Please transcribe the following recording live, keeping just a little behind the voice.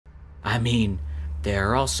I mean, there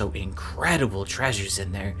are also incredible treasures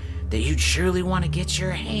in there that you'd surely want to get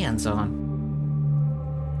your hands on.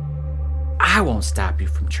 I won't stop you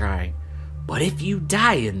from trying, but if you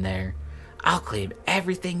die in there, I'll claim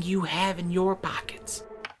everything you have in your pockets.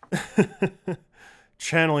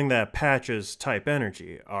 Channeling that Patches type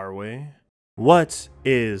energy, are we? What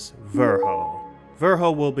is Verho?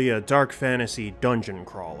 Verho will be a dark fantasy dungeon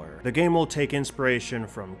crawler. The game will take inspiration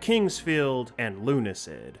from Kingsfield and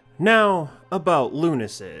Lunacid. Now, about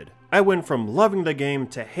Lunacid. I went from loving the game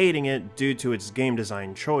to hating it due to its game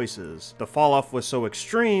design choices. The falloff was so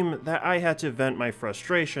extreme that I had to vent my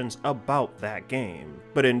frustrations about that game.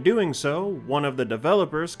 But in doing so, one of the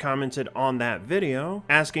developers commented on that video,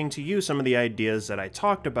 asking to use some of the ideas that I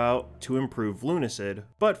talked about to improve Lunacid,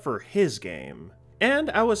 but for his game. And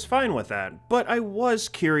I was fine with that, but I was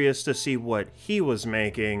curious to see what he was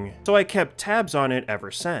making, so I kept tabs on it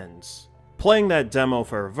ever since. Playing that demo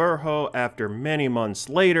for Verho after many months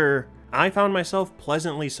later, I found myself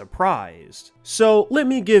pleasantly surprised. So let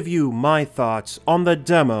me give you my thoughts on the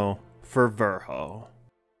demo for Verho.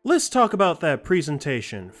 Let's talk about that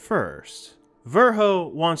presentation first.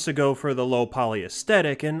 Verho wants to go for the low poly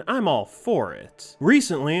aesthetic, and I'm all for it.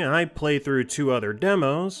 Recently, I played through two other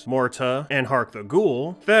demos, Morta and Hark the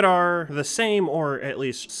Ghoul, that are the same or at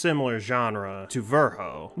least similar genre to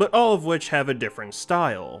Verho, but all of which have a different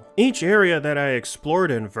style. Each area that I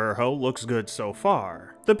explored in Verho looks good so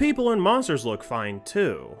far. The people and monsters look fine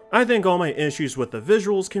too. I think all my issues with the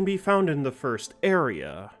visuals can be found in the first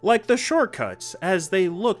area, like the shortcuts, as they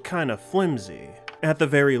look kinda flimsy. At the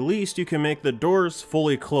very least, you can make the doors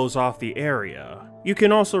fully close off the area. You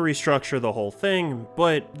can also restructure the whole thing,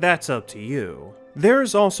 but that's up to you.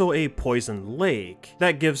 There's also a poisoned lake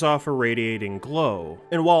that gives off a radiating glow,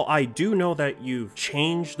 and while I do know that you've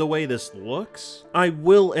changed the way this looks, I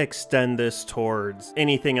will extend this towards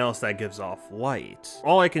anything else that gives off light.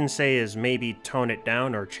 All I can say is maybe tone it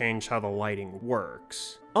down or change how the lighting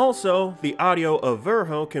works. Also, the audio of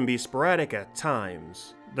Verho can be sporadic at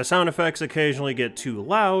times. The sound effects occasionally get too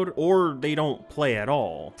loud, or they don't play at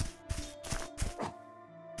all.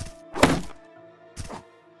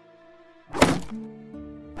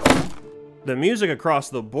 The music across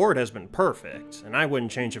the board has been perfect, and I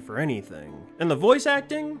wouldn't change it for anything. And the voice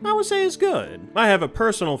acting, I would say is good. I have a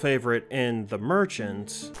personal favorite in The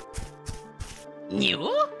Merchant. New?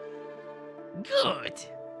 Good.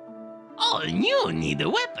 All new need a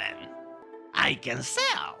weapon. I can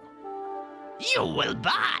sell. You will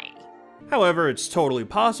buy. However, it's totally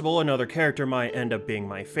possible another character might end up being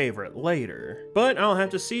my favorite later, but I'll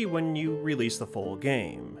have to see when you release the full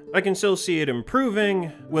game. I can still see it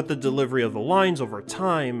improving with the delivery of the lines over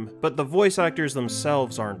time, but the voice actors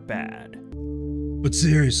themselves aren't bad. But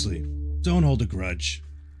seriously, don't hold a grudge.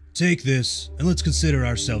 Take this, and let's consider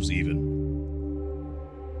ourselves even.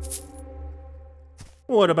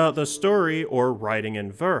 What about the story or writing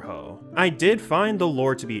in Verho? I did find the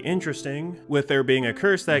lore to be interesting, with there being a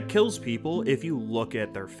curse that kills people if you look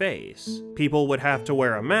at their face. People would have to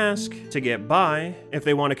wear a mask to get by if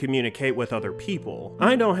they want to communicate with other people.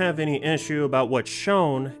 I don't have any issue about what's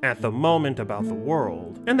shown at the moment about the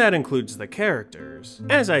world, and that includes the characters.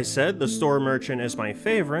 As I said, the store merchant is my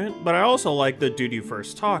favorite, but I also like the dude you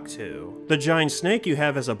first talk to. The giant snake you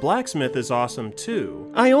have as a blacksmith is awesome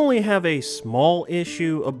too. I only have a small issue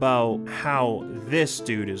about how this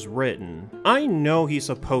dude is written. I know he's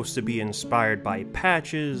supposed to be inspired by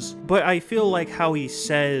Patches, but I feel like how he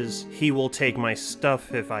says he will take my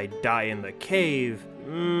stuff if I die in the cave.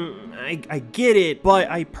 I get it, but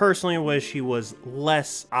I personally wish he was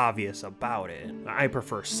less obvious about it. I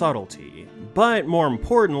prefer subtlety. But more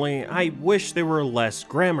importantly, I wish there were less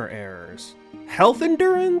grammar errors. Health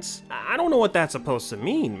endurance? I don't know what that's supposed to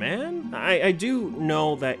mean, man. I do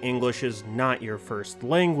know that English is not your first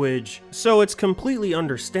language, so it's completely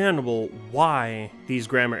understandable why these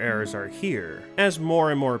grammar errors are here. As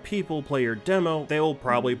more and more people play your demo, they will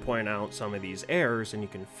probably point out some of these errors and you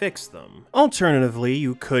can fix them. Alternatively,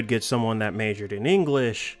 you could get someone that majored in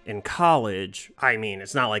English in college. I mean,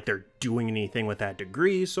 it's not like they're doing anything with that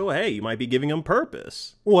degree, so hey, you might be giving them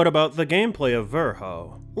purpose. What about the gameplay of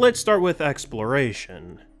Verho? Let's start with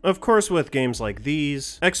exploration. Of course, with games like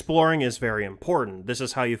these, exploring is very important. This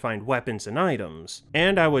is how you find weapons and items.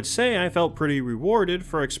 And I would say I felt pretty rewarded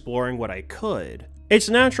for exploring what I could. It's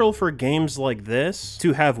natural for games like this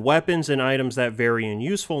to have weapons and items that vary in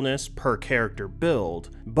usefulness per character build,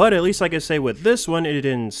 but at least I can say with this one it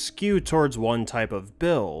didn't skew towards one type of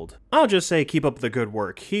build. I'll just say keep up the good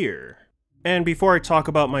work here. And before I talk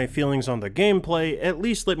about my feelings on the gameplay, at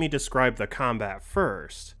least let me describe the combat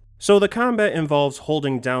first. So the combat involves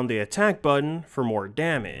holding down the attack button for more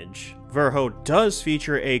damage. Verho does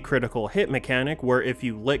feature a critical hit mechanic where if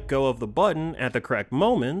you let go of the button at the correct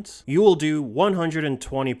moment, you will do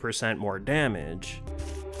 120% more damage.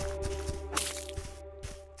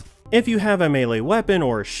 If you have a melee weapon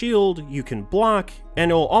or a shield, you can block,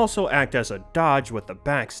 and it will also act as a dodge with the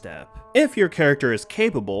backstep. If your character is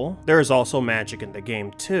capable, there is also magic in the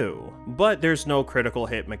game too, but there's no critical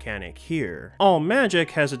hit mechanic here. All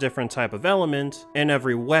magic has a different type of element, and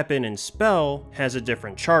every weapon and spell has a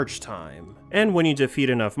different charge time. And when you defeat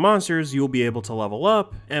enough monsters, you'll be able to level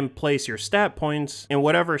up and place your stat points in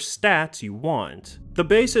whatever stats you want. The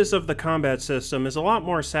basis of the combat system is a lot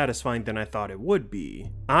more satisfying than I thought it would be.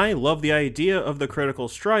 I love the idea of the critical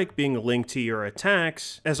strike being linked to your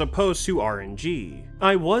attacks as opposed to RNG.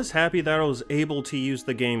 I was happy that I was able to use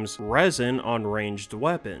the game's resin on ranged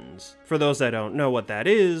weapons. For those that don't know what that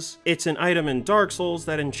is, it's an item in Dark Souls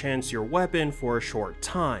that enchants your weapon for a short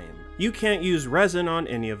time. You can't use resin on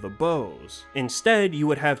any of the bows. Instead, you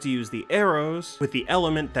would have to use the arrows with the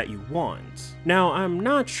element that you want. Now, I'm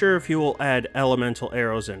not sure if you will add elemental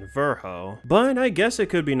arrows in Verho, but I guess it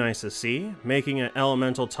could be nice to see. Making an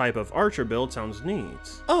elemental type of archer build sounds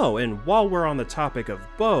neat. Oh, and while we're on the topic of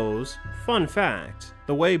bows, fun fact.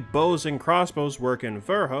 The way bows and crossbows work in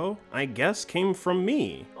Verho, I guess came from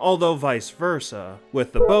me, although vice versa,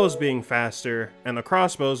 with the bows being faster and the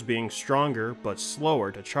crossbows being stronger but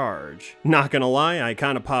slower to charge. Not gonna lie, I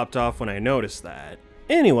kinda popped off when I noticed that.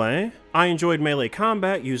 Anyway, I enjoyed melee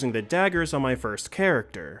combat using the daggers on my first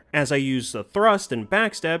character, as I used the thrust and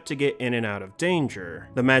backstep to get in and out of danger.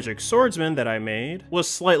 The magic swordsman that I made was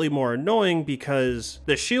slightly more annoying because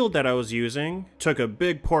the shield that I was using took a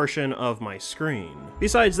big portion of my screen.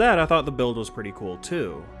 Besides that, I thought the build was pretty cool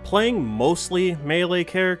too. Playing mostly melee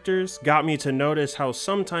characters got me to notice how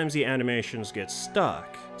sometimes the animations get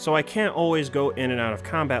stuck, so I can't always go in and out of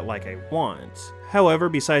combat like I want. However,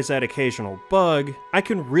 besides that occasional bug, I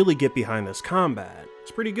can really get behind this combat.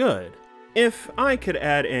 It's pretty good. If I could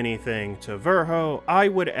add anything to Verho, I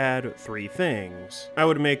would add 3 things. I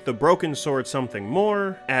would make the broken sword something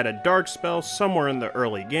more, add a dark spell somewhere in the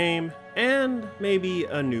early game, and maybe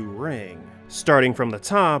a new ring. Starting from the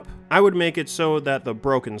top, I would make it so that the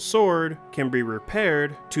broken sword can be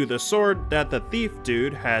repaired to the sword that the thief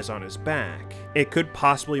dude has on his back. It could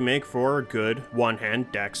possibly make for a good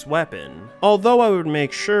one-hand dex weapon. Although I would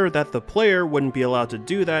make sure that the player wouldn't be allowed to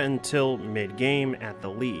do that until mid-game at the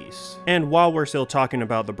least. And while we're still talking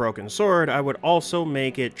about the broken sword, I would also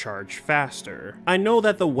make it charge faster. I know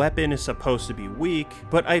that the weapon is supposed to be weak,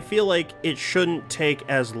 but I feel like it shouldn't take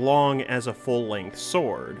as long as a full-length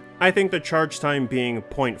sword. I think the charge time being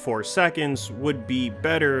 0.4 seconds would be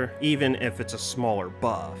better even if it's a smaller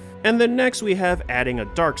buff. And then next we have adding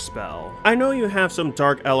a dark spell. I know you have some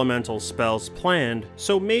dark elemental spells planned,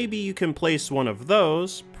 so maybe you can place one of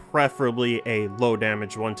those, preferably a low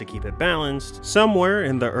damage one to keep it balanced, somewhere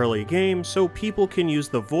in the early game so people can use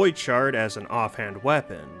the Void Shard as an offhand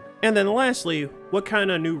weapon. And then lastly, what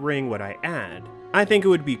kind of new ring would I add? I think it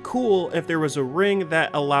would be cool if there was a ring that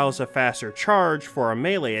allows a faster charge for a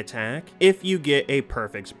melee attack if you get a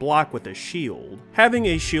perfect block with a shield. Having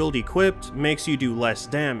a shield equipped makes you do less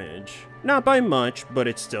damage. Not by much, but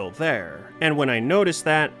it's still there. And when I noticed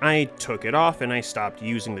that, I took it off and I stopped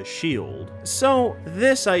using the shield. So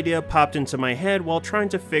this idea popped into my head while trying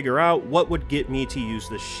to figure out what would get me to use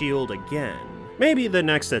the shield again. Maybe the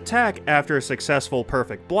next attack after a successful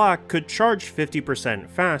perfect block could charge 50%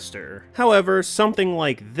 faster. However, something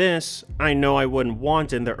like this, I know I wouldn't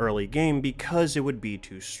want in the early game because it would be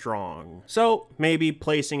too strong. So maybe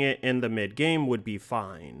placing it in the mid game would be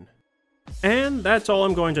fine. And that's all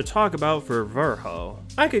I'm going to talk about for Verho.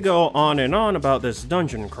 I could go on and on about this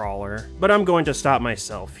dungeon crawler, but I'm going to stop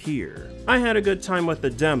myself here. I had a good time with the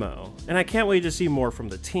demo, and I can't wait to see more from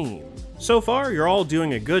the team. So far, you're all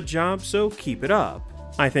doing a good job, so keep it up.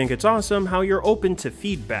 I think it's awesome how you're open to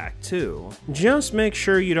feedback too. Just make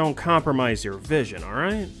sure you don't compromise your vision,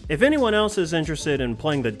 alright? If anyone else is interested in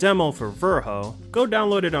playing the demo for Verho, go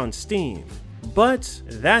download it on Steam. But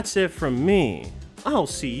that's it from me. I'll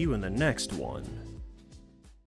see you in the next one.